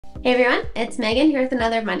Hey everyone, it's Megan here with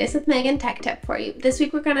another Mondays with Megan tech tip for you. This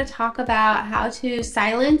week we're going to talk about how to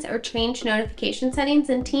silence or change notification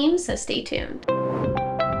settings in Teams, so stay tuned.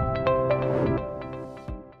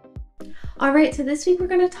 Alright, so this week we're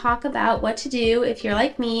going to talk about what to do if you're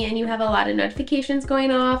like me and you have a lot of notifications going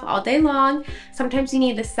off all day long. Sometimes you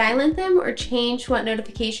need to silence them or change what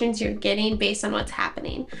notifications you're getting based on what's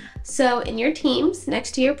happening. So in your Teams,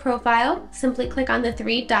 next to your profile, simply click on the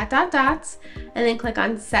three dots and then click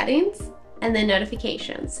on Settings and then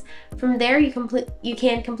Notifications. From there you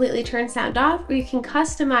can completely turn sound off, or you can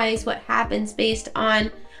customize what happens based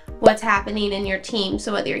on what's happening in your team.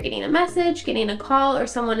 So whether you're getting a message, getting a call, or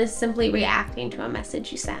someone is simply reacting to a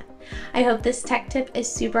message you sent. I hope this tech tip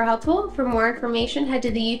is super helpful. For more information, head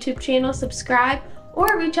to the YouTube channel, subscribe,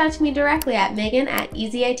 or reach out to me directly at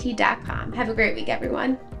megan@easyit.com. Have a great week,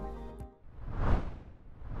 everyone.